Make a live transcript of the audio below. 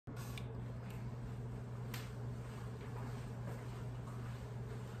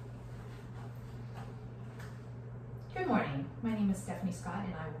is Stephanie Scott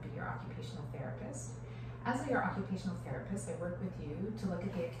and I will be your occupational therapist. As your occupational therapist, I work with you to look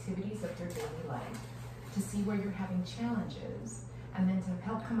at the activities of your daily life, to see where you're having challenges, and then to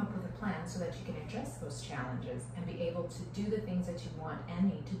help come up with a plan so that you can address those challenges and be able to do the things that you want and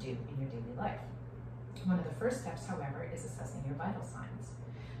need to do in your daily life. One of the first steps, however, is assessing your vital signs.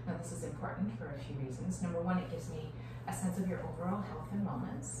 Now, this is important for a few reasons. Number one, it gives me a sense of your overall health and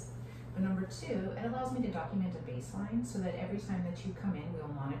wellness. But number two, it allows me to document a baseline so that every time that you come in, we'll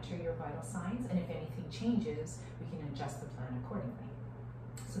monitor your vital signs, and if anything changes, we can adjust the plan accordingly.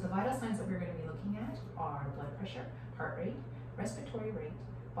 So the vital signs that we're going to be looking at are blood pressure, heart rate, respiratory rate,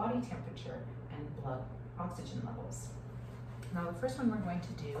 body temperature, and blood oxygen levels. Now, the first one we're going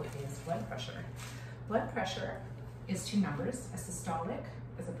to do is blood pressure. Blood pressure is two numbers. A systolic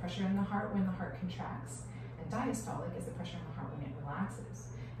is the pressure in the heart when the heart contracts, and diastolic is the pressure in the heart when it relaxes.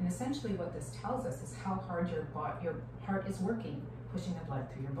 And essentially what this tells us is how hard your heart is working, pushing the blood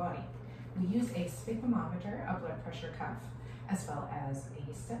through your body. We use a sphygmometer, a blood pressure cuff, as well as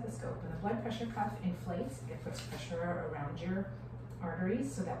a stethoscope. And the blood pressure cuff inflates, it puts pressure around your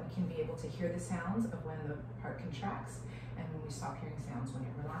arteries so that we can be able to hear the sounds of when the heart contracts and when we stop hearing sounds when it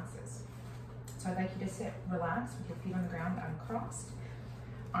relaxes. So I'd like you to sit relaxed with your feet on the ground uncrossed,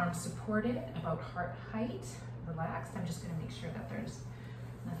 arms supported about heart height, relaxed. I'm just going to make sure that there's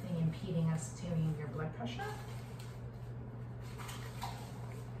nothing impeding us tuning your blood pressure.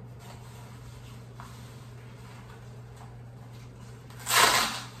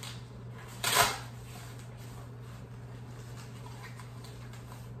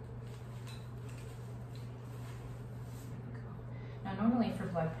 Now, normally for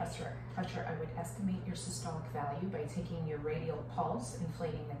blood pressure, I would estimate your systolic value by taking your radial pulse,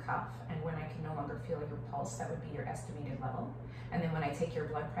 inflating the cuff, and when I can no longer feel your pulse, that would be your estimated level. And then when I take your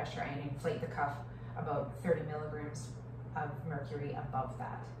blood pressure, I inflate the cuff about 30 milligrams of mercury above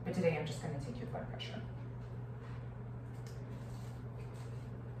that. But today I'm just going to take your blood pressure.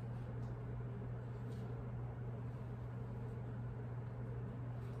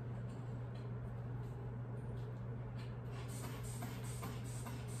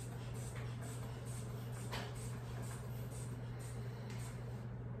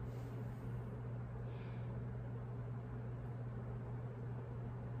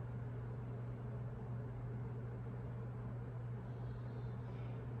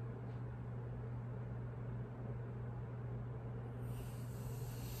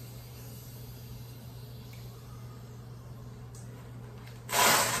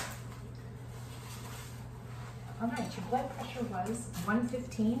 All right, your blood pressure was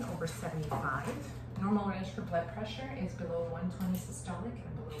 115 over 75. Normal range for blood pressure is below 120 systolic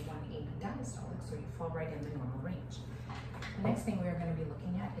and below 180 diastolic, so you fall right in the normal range. The next thing we're going to be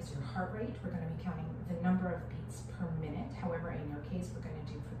looking at is your heart rate. We're going to be counting the number of beats per minute. However, in your case, we're going to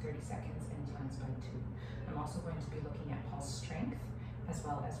do for 30 seconds and times by 2. I'm also going to be looking at pulse strength, as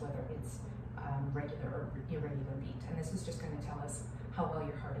well as whether it's regular or irregular beat. And this is just going to tell us how well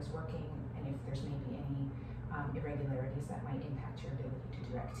your heart is working and if there's maybe any irregularities that might impact your ability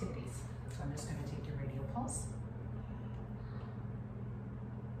to do activities. So I'm just going to take your radial pulse.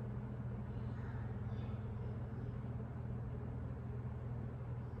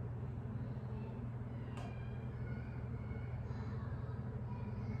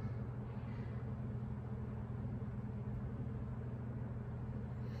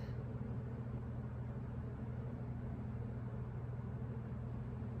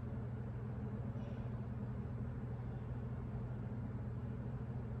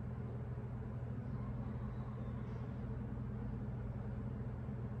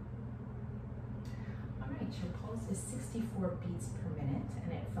 Your pulse is 64 beats per minute,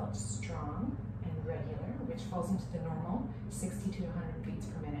 and it felt strong and regular, which falls into the normal 60 to 100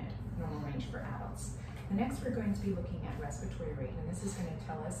 beats per minute normal range for adults. The next, we're going to be looking at respiratory rate, and this is going to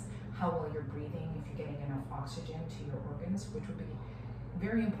tell us how well you're breathing, if you're getting enough oxygen to your organs, which would be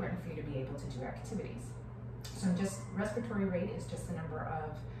very important for you to be able to do activities. So respiratory rate is just the number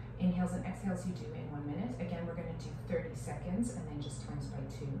of inhales and exhales you do in 1 minute. Again, we're going to do 30 seconds and then just times by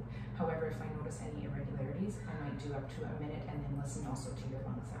 2. However, if I notice any irregularities, I might do up to a minute and then listen also to your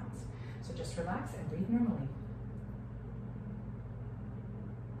lung sounds. So just relax and breathe normally.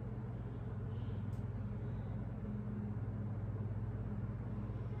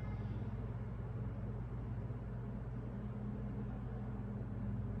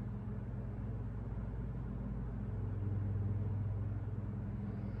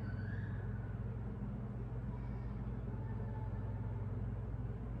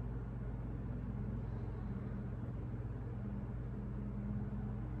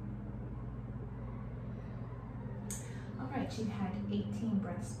 that you had 18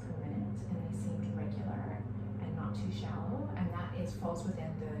 breaths per minute, and they seemed regular and not too shallow, and that falls within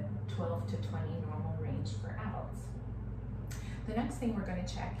the 12 to 20 normal range for adults. The next thing we're going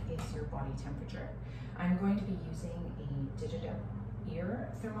to check is your body temperature. I'm going to be using a digital ear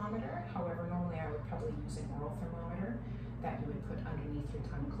thermometer. However, normally I would probably use an oral thermometer that you would put underneath your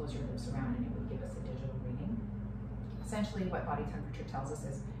tongue, close your lips around, and it would give us a digital reading. Essentially, what body temperature tells us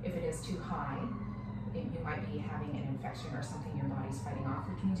is if it is too high, you might be having an infection or something your body's fighting off,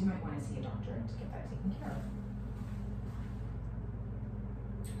 which means you might want to see a doctor to get that taken care of.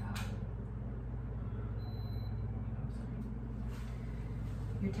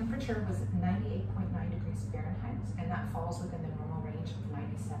 Your temperature was 98.9 degrees Fahrenheit, and that falls within the normal range of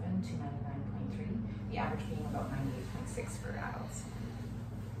 97 to 99.3, the average being about 98.6 for adults.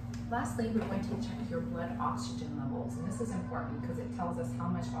 Lastly, we're going to check your blood oxygen levels, and this is important because it tells us how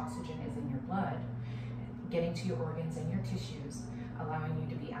much oxygen is in your blood, getting to your organs and your tissues, allowing you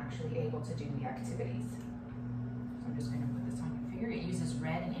to be actually able to do the activities. So I'm just going to put this on your finger. It uses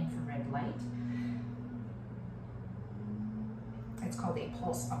red and infrared light. It's called a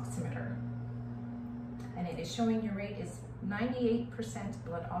pulse oximeter, and it is showing your rate is 98%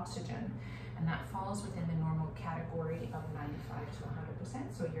 blood oxygen, and that falls within the normal category of 95 to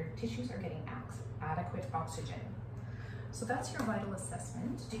 100%, so your tissues are getting adequate oxygen. So that's your vital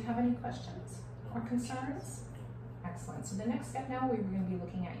assessment. Do you have any questions or concerns? Excellent. So the next step now, we're going to be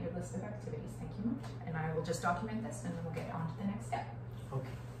looking at your list of activities. Thank you much. And I will just document this, and then we'll get on to the next step. Okay.